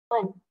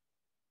One.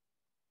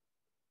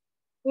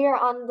 We are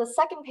on the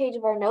second page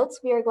of our notes.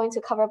 We are going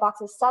to cover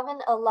boxes 7,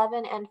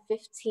 11, and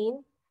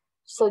 15.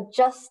 So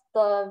just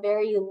the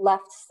very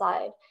left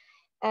side.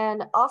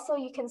 And also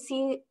you can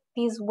see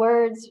these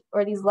words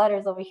or these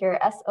letters over here,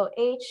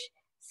 SOH,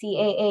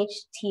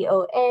 CAH,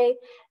 TOA.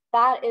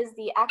 That is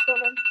the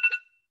acronym,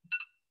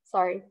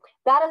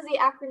 that is the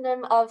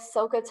acronym of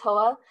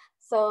SOHCAHTOA.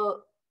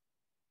 So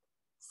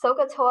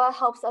SOHCAHTOA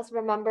helps us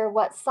remember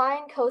what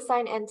sine,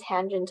 cosine, and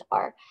tangent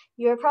are.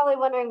 You're probably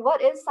wondering,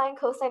 what is sine,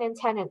 cosine, and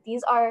tangent?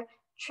 These are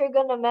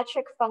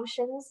trigonometric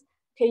functions.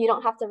 Okay, you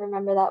don't have to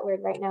remember that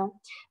word right now.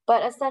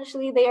 But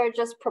essentially, they are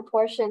just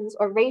proportions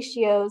or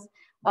ratios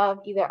of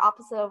either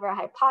opposite over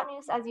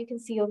hypotenuse, as you can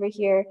see over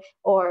here,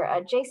 or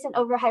adjacent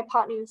over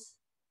hypotenuse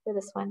for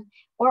this one,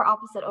 or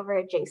opposite over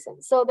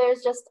adjacent. So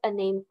there's just a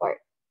name for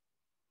it.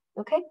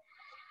 Okay?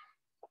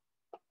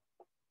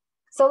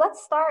 So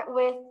let's start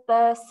with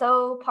the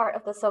SO part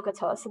of the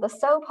SOHCAHTOA. So the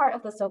SO part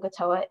of the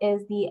SOHCAHTOA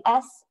is the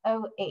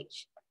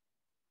SOH.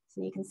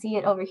 So you can see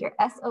it over here,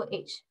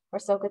 SOH for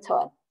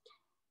SOHCAHTOA.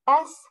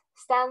 S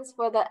stands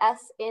for the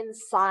S in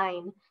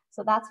sine.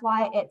 So that's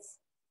why it's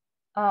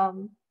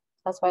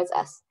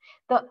S.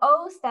 The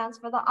O stands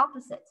for the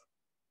opposite.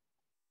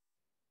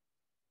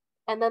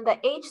 And then the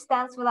H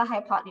stands for the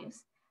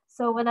hypotenuse.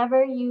 So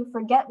whenever you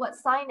forget what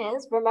sine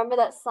is, remember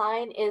that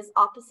sine is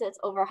opposites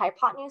over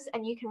hypotenuse,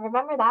 and you can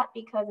remember that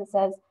because it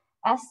says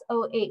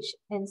SOH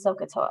in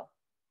SOHCAHTOA.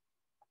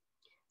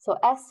 So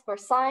S for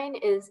sine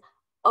is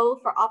O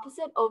for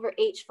opposite over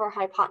H for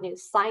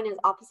hypotenuse. Sine is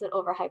opposite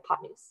over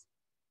hypotenuse.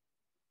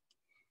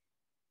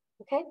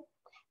 Okay,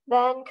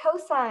 then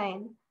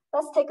cosine.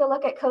 Let's take a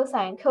look at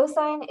cosine.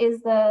 Cosine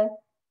is the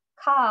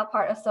ka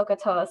part of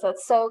SOHCAHTOA, so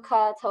it's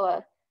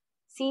SOHCAHTOA.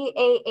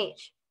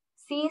 CAH.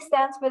 C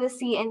stands for the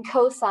C in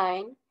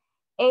cosine,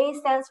 A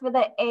stands for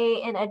the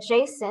A in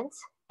adjacent,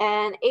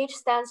 and H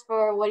stands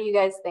for, what do you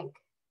guys think?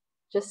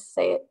 Just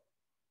say it.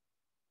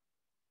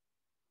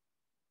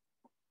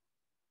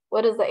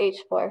 What is the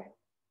H for?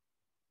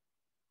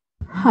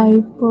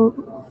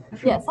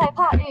 Yes,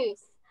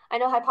 hypotenuse. I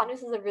know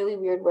hypotenuse is a really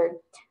weird word,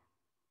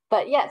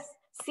 but yes,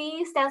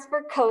 C stands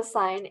for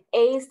cosine,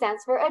 A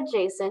stands for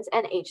adjacent,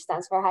 and H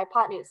stands for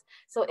hypotenuse.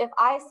 So if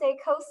I say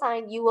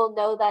cosine, you will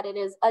know that it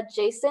is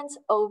adjacent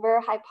over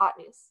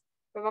hypotenuse.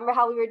 Remember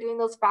how we were doing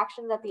those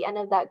fractions at the end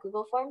of that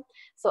Google form?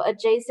 So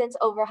adjacent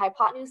over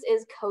hypotenuse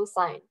is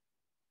cosine.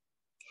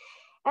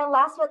 And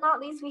last but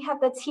not least, we have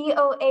the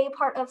TOA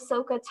part of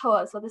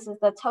SOHCAHTOA. So this is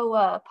the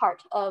TOA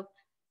part of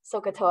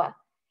SOHCAHTOA.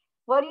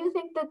 What do you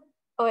think the,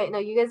 oh wait, no,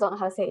 you guys don't know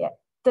how to say it yet.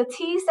 The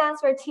T stands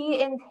for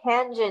T in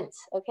tangent,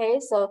 okay?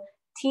 So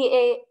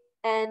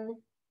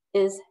TAN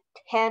is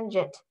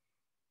tangent.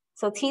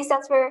 So T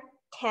stands for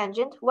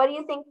tangent. What do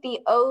you think the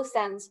O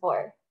stands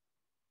for?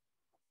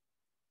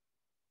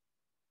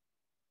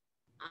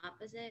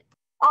 Opposite.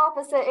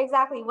 Opposite,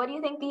 exactly. What do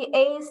you think the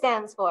A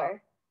stands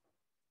for?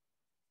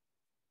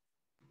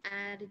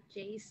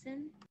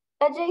 Adjacent.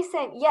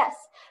 Adjacent, yes.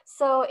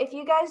 So if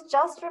you guys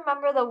just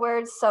remember the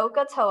word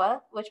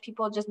SOHCAHTOA, which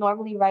people just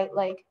normally write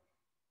like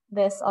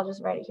this, I'll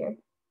just write it here.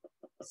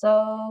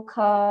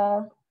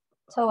 SOHCAHTOA.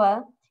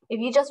 If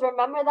you just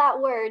remember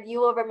that word, you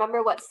will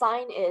remember what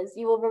sine is,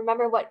 you will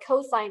remember what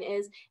cosine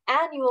is,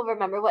 and you will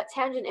remember what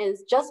tangent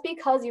is just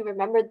because you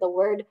remembered the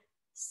word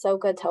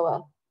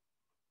SOHCAHTOA.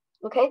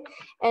 Okay?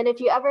 And if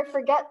you ever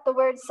forget the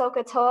word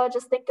SOHCAHTOA,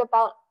 just think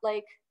about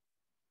like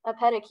a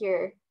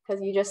pedicure,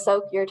 because you just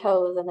soak your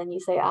toes and then you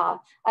say, I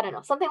don't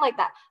know, something like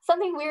that.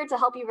 Something weird to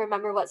help you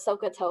remember what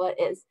SOHCAHTOA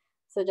is.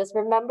 So just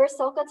remember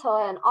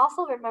SOHCAHTOA, and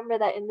also remember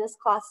that in this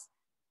class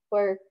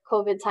for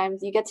COVID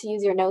times, you get to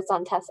use your notes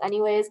on tests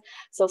anyways.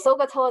 So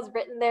SOHCAHTOA is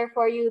written there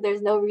for you.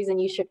 There's no reason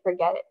you should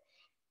forget it.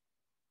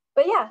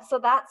 But yeah, so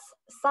that's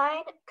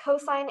sine,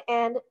 cosine,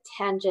 and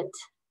tangent.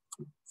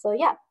 So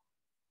yeah,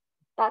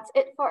 that's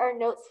it for our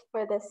notes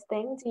for this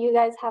thing. Do you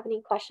guys have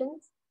any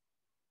questions?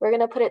 We're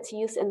going to put it to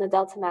use in the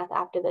Delta Math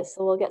after this,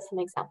 so we'll get some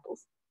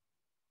examples.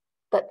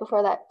 But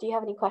before that, do you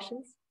have any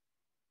questions?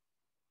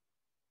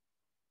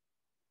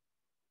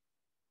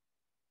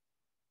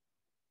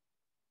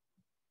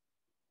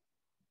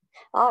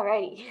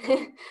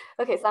 Alrighty.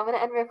 Okay, so I'm going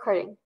to end recording.